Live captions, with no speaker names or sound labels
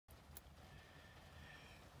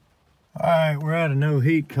All right, we're at a no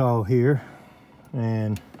heat call here,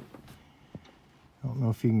 and I don't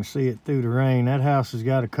know if you can see it through the rain. That house has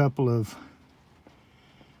got a couple of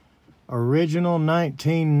original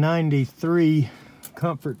 1993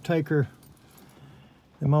 comfort taker,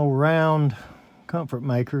 them old round comfort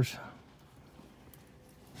makers,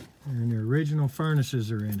 and the original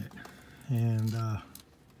furnaces are in it. And a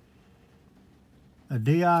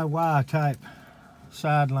DIY type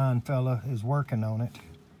sideline fella is working on it,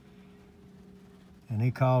 and he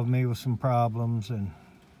called me with some problems, and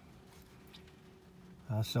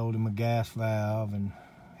I sold him a gas valve and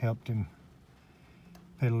helped him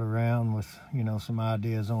fiddle around with, you know, some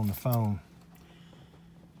ideas on the phone.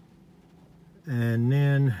 And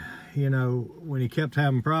then, you know, when he kept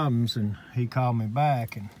having problems, and he called me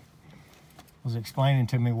back and was explaining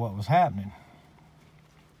to me what was happening.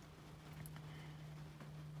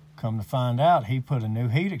 Come to find out, he put a new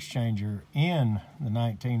heat exchanger in the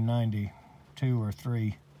 1992 or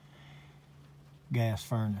 3 gas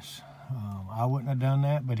furnace. I wouldn't have done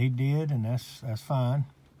that, but he did, and that's fine.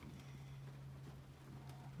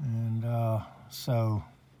 And so,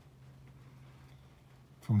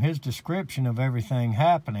 from his description of everything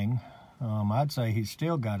happening, I'd say he's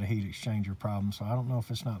still got a heat exchanger problem. So I don't know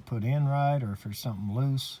if it's not put in right, or if there's something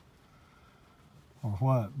loose, or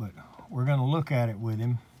what. But we're going to look at it with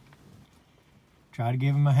him. Try to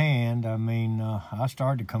give him a hand. I mean, I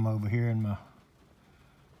started to come over here in my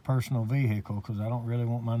personal vehicle because I don't really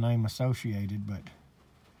want my name associated, but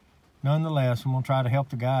nonetheless, I'm gonna try to help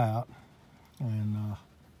the guy out, and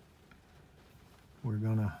we're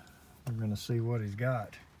gonna see what he's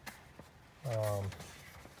got.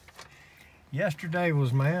 Yesterday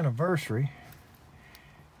was my anniversary.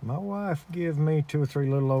 My wife gave me 2 or 3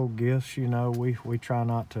 little old gifts. You know, we try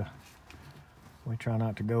not to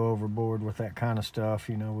go overboard with that kind of stuff.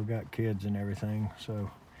 You know, we got kids and everything. So,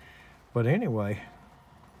 but anyway,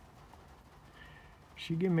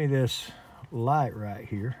 she gave me this light right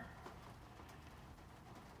here.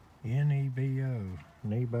 N-E-B-O,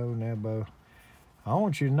 Nebo. I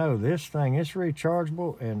want you to know this thing, it's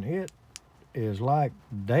rechargeable, and it is like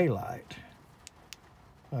daylight.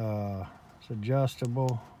 It's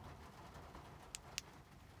adjustable.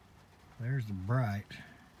 There's the bright.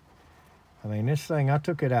 I mean, this thing, I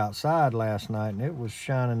took it outside last night, and it was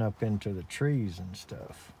shining up into the trees and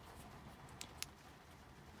stuff.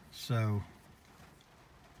 So,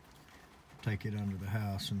 take it under the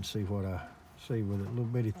house and see what I see with it. Little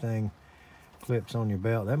bitty thing clips on your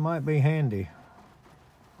belt. That might be handy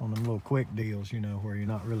on them little quick deals, you know, where you're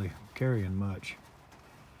not really carrying much.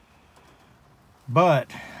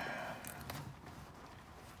 But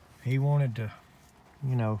he wanted to,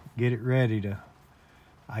 you know, get it ready to,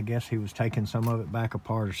 I guess he was taking some of it back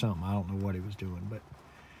apart or something. I don't know what he was doing, but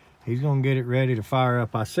he's going to get it ready to fire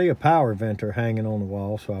up. I see a power venter hanging on the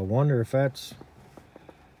wall, so I wonder if that's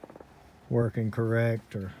working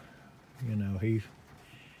correct, or, you know,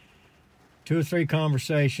 2 or 3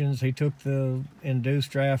 conversations. He took the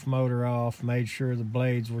induced draft motor off, made sure the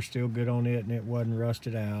blades were still good on it and it wasn't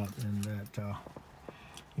rusted out, and that,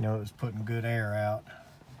 you know, it was putting good air out.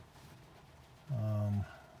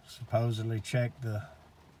 Supposedly checked the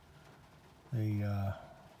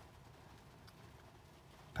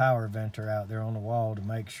power venter out there on the wall to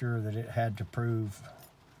make sure that it had to prove,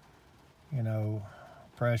 you know,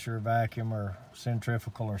 pressure, vacuum, or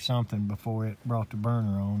centrifugal or something before it brought the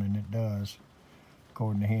burner on, and it does,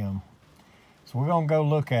 according to him. So we're gonna go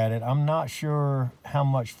look at it. I'm not sure how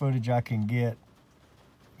much footage I can get,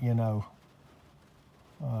 you know,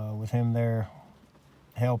 with him there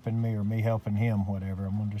helping me, or me helping him, whatever.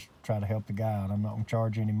 I'm gonna just try to help the guy out. I'm not gonna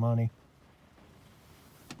charge any money.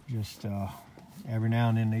 Just every now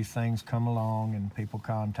and then these things come along and people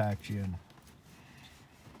contact you, and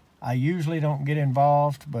I usually don't get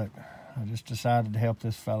involved, but I just decided to help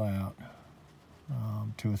this fella out.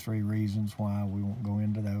 2 or 3 reasons why. We won't go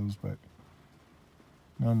into those, but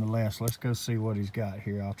nonetheless, let's go see what he's got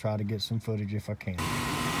here. I'll try to get some footage if I can.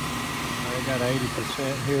 I got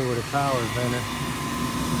 80% here with a power venter.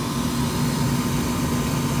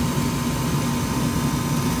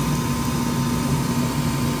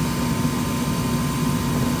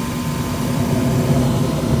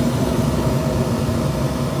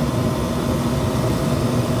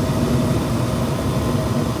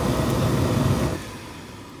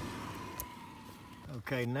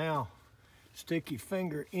 Okay, now stick your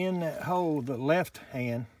finger in that hole, the left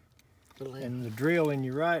hand, and the drill in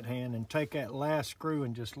your right hand, and take that last screw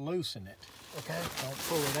and just loosen it. Okay. Don't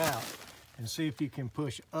pull it out. And see if you can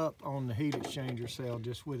push up on the heat exchanger cell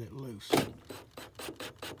just with it loose.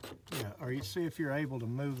 Yeah, or you see if you're able to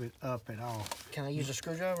move it up at all. Can I use a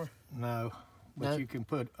screwdriver? No, but No? you can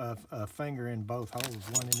put a finger in both holes,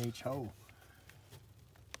 one in each hole.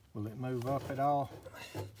 Will it move up at all?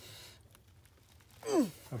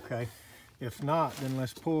 Okay. If not, then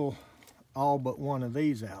let's pull all but one of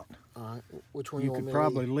these out. All right. Which one You you want could me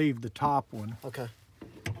probably to leave the top one. Okay.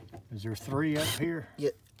 Is there 3 up here?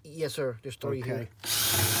 Yeah. Yes, sir. There's 3 here.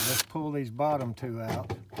 Let's pull these bottom 2 out.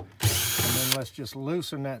 And then let's just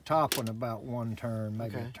loosen that top one about 1 turn,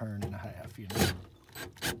 maybe a turn and a half, you know.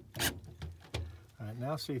 All right,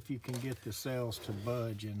 now see if you can get the cells to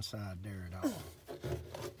budge inside there at all.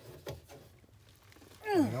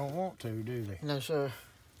 They don't want to, do they? No, sir.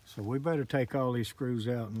 So we better take all these screws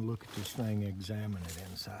out and look at this thing, examine it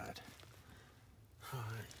inside. All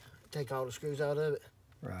right. Take all the screws out of it.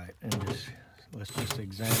 Right, and let's just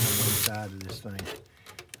examine the inside of this thing.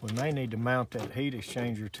 We may need to mount that heat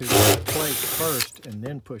exchanger to the plate first and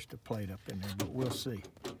then push the plate up in there, but we'll see.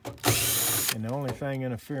 And the only thing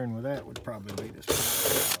interfering with that would probably be this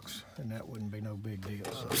box, and that wouldn't be no big deal.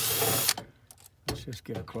 So let's just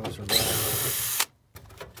get a closer look.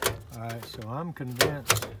 All right, so I'm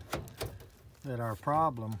convinced that our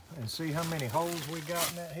problem, and see how many holes we got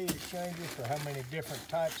in that heat exchanger for how many different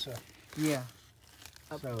types of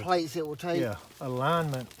Plates it will take. Yeah,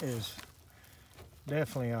 alignment is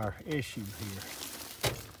definitely our issue here.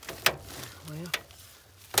 Well,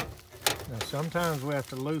 now sometimes we have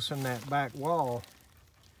to loosen that back wall.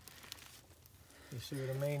 You see what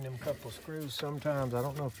I mean? Them couple screws, sometimes I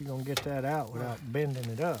don't know if you're gonna get that out without bending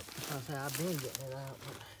it up. I've been getting it out.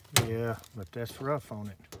 But... Yeah, but that's rough on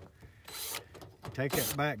it. Take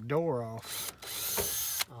that back door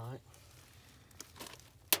off. All right.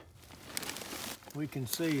 We can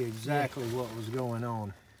see exactly what was going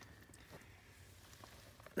on.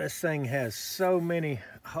 This thing has so many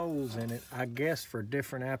holes in it, I guess for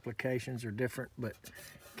different applications or different, but you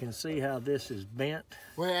can see how this is bent.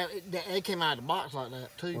 Well, it came out of the box like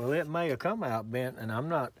that too. Well, it may have come out bent, and I'm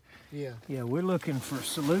not. Yeah. Yeah, we're looking for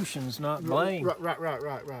solutions, not blame.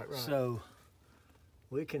 Right. So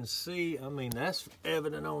we can see, I mean, that's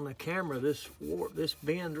evident on the camera, this warp, this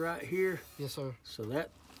bend right here. Yes, sir. So that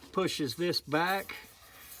pushes this back,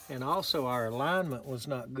 and also our alignment was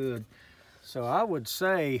not good. So I would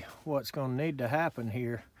say what's going to need to happen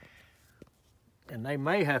here, and they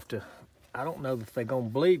may have to, I don't know if they're going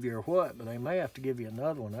to believe you or what, but they may have to give you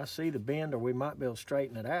another one. I see the bend, or we might be able to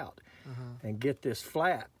straighten it out and get this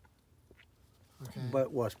flat. Okay.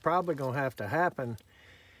 But what's probably going to have to happen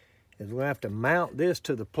is we'll have to mount this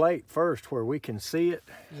to the plate first where we can see it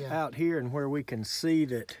out here, and where we can see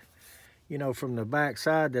that, you know, from the back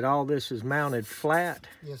side that all this is mounted flat.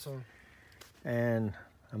 Yes, sir. And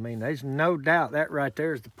I mean, there's no doubt that right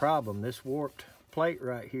there is the problem. This warped plate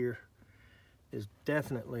right here is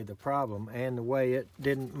definitely the problem, and the way it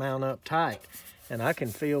didn't mount up tight. And I can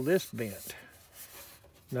feel this bent.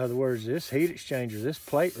 In other words, this heat exchanger, this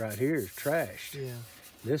plate right here is trashed. Yeah.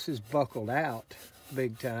 This is buckled out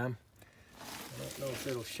big time. I don't know if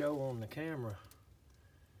it'll show on the camera.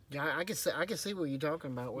 Yeah, I can see what you're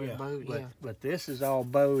talking about. Where it bowed, but this is all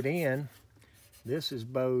bowed in. This is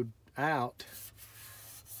bowed out,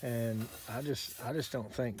 and I just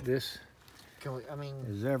don't think this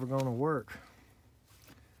is ever going to work.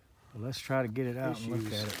 Well, let's try to get it out and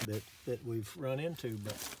look at it that we've run into.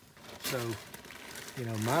 But so, you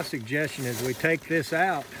know, my suggestion is we take this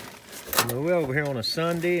out. And we're over here on a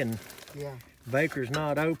Sunday, and Baker's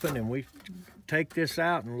not open, and we take this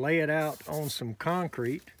out and lay it out on some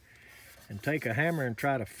concrete, and take a hammer and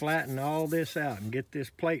try to flatten all this out and get this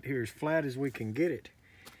plate here as flat as we can get it,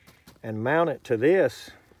 and mount it to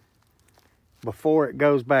this before it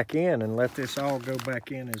goes back in, and let this all go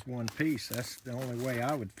back in as one piece. That's the only way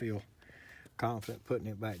I would feel confident putting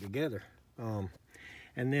it back together. And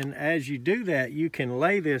then as you do that, you can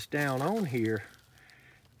lay this down on here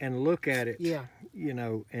and look at it, you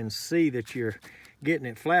know, and see that you're getting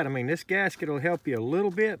it flat. I mean, this gasket will help you a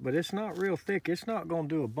little bit, but it's not real thick. It's not going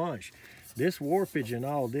to do a bunch. This warpage and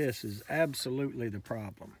all this is absolutely the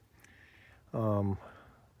problem.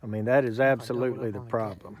 I mean, that is absolutely the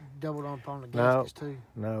problem. Doubled up on the gaskets too?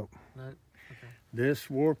 No. Okay. This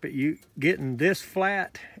you getting this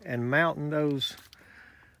flat and mounting those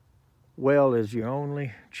well is your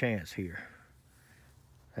only chance here.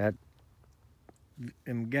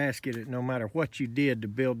 And gasket it, no matter what you did to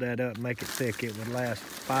build that up, make it thick, it would last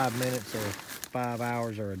 5 minutes or 5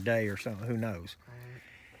 hours or a day or something, who knows.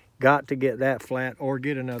 Got to get that flat or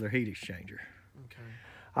get another heat exchanger. Okay.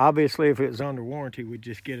 Obviously, if it was under warranty, we'd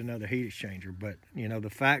just get another heat exchanger. But, you know,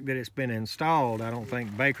 the fact that it's been installed, I don't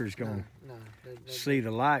think Baker's going to see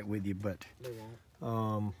the light with you. But they won't.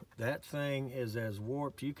 That thing is as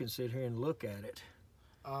warped. You can sit here and look at it.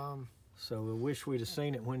 So I wish we'd have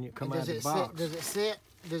seen it when you come out of the box.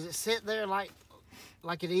 Does it sit there like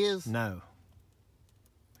it is? No.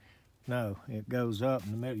 No, it goes up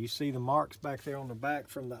in the middle. You see the marks back there on the back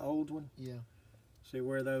from the old one? Yeah. See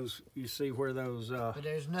where those, you see where those... But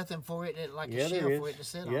there's nothing for it, like yeah, a shelf for it to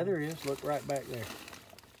sit on. Yeah, there is. Look right back there.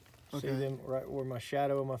 Okay. See them right where my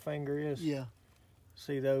shadow of my finger is? Yeah.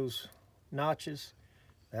 See those notches?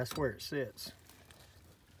 That's where it sits.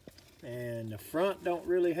 And the front don't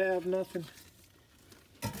really have nothing,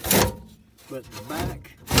 but the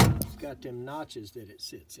back, it's got them notches that it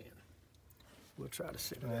sits in. We'll try to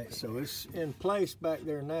sit right. So it's in place back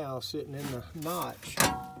there now, sitting in the notch,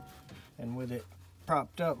 and with it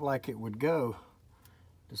propped up like it would go.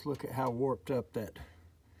 Just look at how warped up that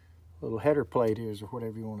little header plate is, or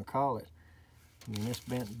whatever you want to call it. I mean, it's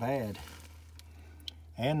bent bad.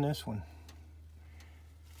 And this one.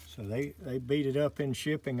 So they beat it up in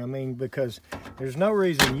shipping. I mean, because there's no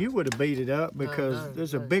reason you would have beat it up, because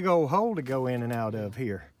there's a big old hole to go in and out of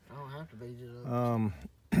here. I don't have to beat it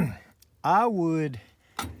up. I would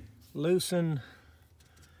loosen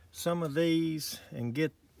some of these and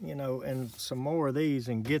get, you know, and some more of these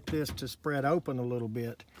and get this to spread open a little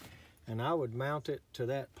bit. And I would mount it to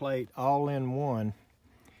that plate all in one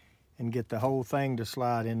and get the whole thing to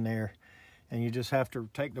slide in there. And you just have to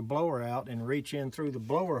take the blower out and reach in through the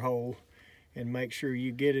blower hole and make sure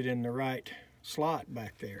you get it in the right slot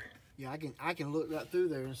back there. Yeah, I can look right through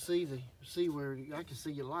there and see where I can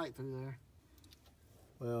see your light through there.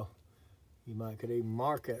 Well, you could even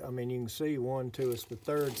mark it. I mean, you can see 1, 2, it's the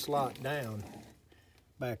third slot down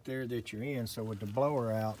back there that you're in. So with the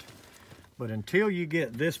blower out, but until you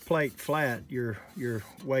get this plate flat, you're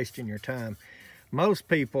wasting your time. Most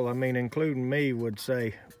people, I mean, including me, would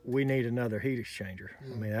say we need another heat exchanger.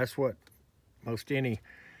 Yeah. I mean, that's what most any,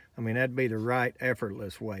 I mean, that'd be the right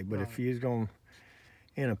effortless way. But if you're going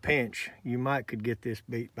in a pinch, you could get this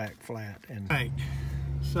beat back flat. And right,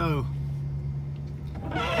 so,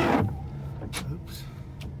 oops,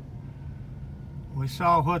 we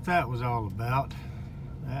saw what that was all about.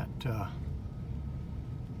 That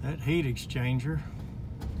heat exchanger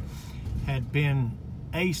had been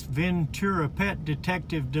Ace Ventura Pet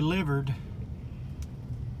Detective delivered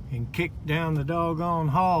and kicked down the doggone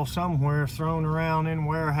hall somewhere, thrown around in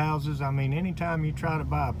warehouses. I mean, anytime you try to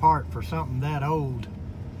buy a part for something that old,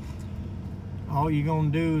 all you're gonna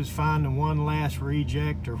do is find the one last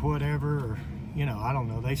reject or whatever, or, you know, I don't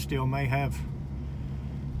know, they still may have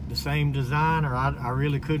the same design, or I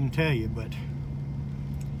really couldn't tell you, but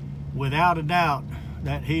without a doubt,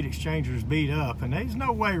 that heat exchanger is beat up, and there's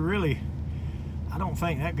no way really, I don't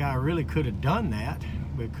think that guy really could have done that,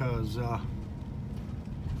 because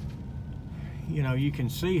you know, you can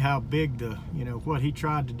see how big the, you know, what he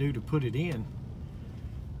tried to do to put it in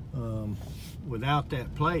without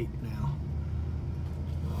that plate. Now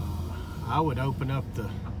I would open up the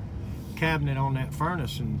cabinet on that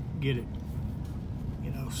furnace and get it,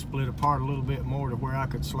 you know, split apart a little bit more to where I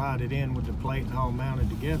could slide it in with the plate and all mounted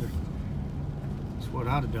together. That's what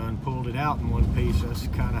I'd have done, pulled it out in one piece. That's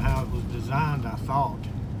kind of how it was designed, I thought.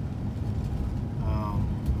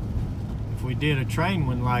 If we did a train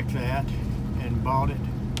one like that and bought it,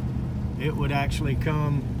 it would actually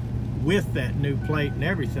come with that new plate and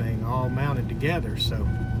everything all mounted together. So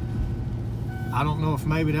I don't know if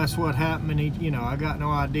maybe that's what happened, and he, you know, I got no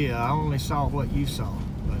idea. I only saw what you saw,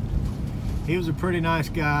 but he was a pretty nice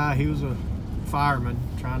guy. He was a fireman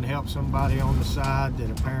trying to help somebody on the side that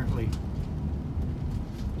apparently,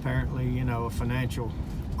 you know, a financial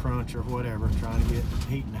crunch or whatever, trying to get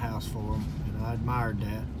heat in the house for him, and I admired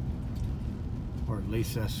that, or at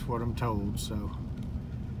least that's what I'm told. So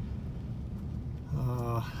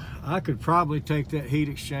I could probably take that heat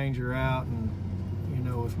exchanger out, and, you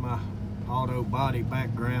know, with my auto body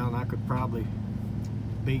background, I could probably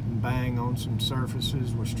beat and bang on some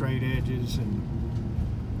surfaces with straight edges and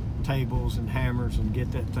tables and hammers and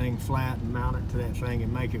get that thing flat and mount it to that thing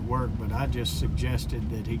and make it work. But I just suggested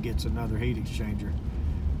that he gets another heat exchanger.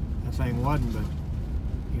 That thing wasn't but,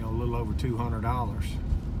 you know, a little over $200,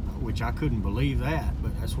 which I couldn't believe that,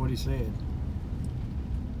 but that's what he said.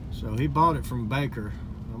 So he bought it from Baker.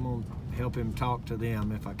 I'm gonna help him talk to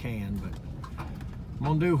them if I can, but I'm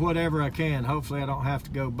gonna do whatever I can. Hopefully I don't have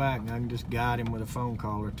to go back and I can just guide him with a phone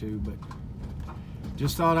call or two. But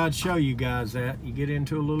just thought I'd show you guys that. You get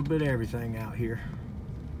into a little bit of everything out here.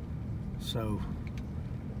 So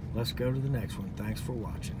let's go to the next one. Thanks for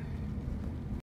watching.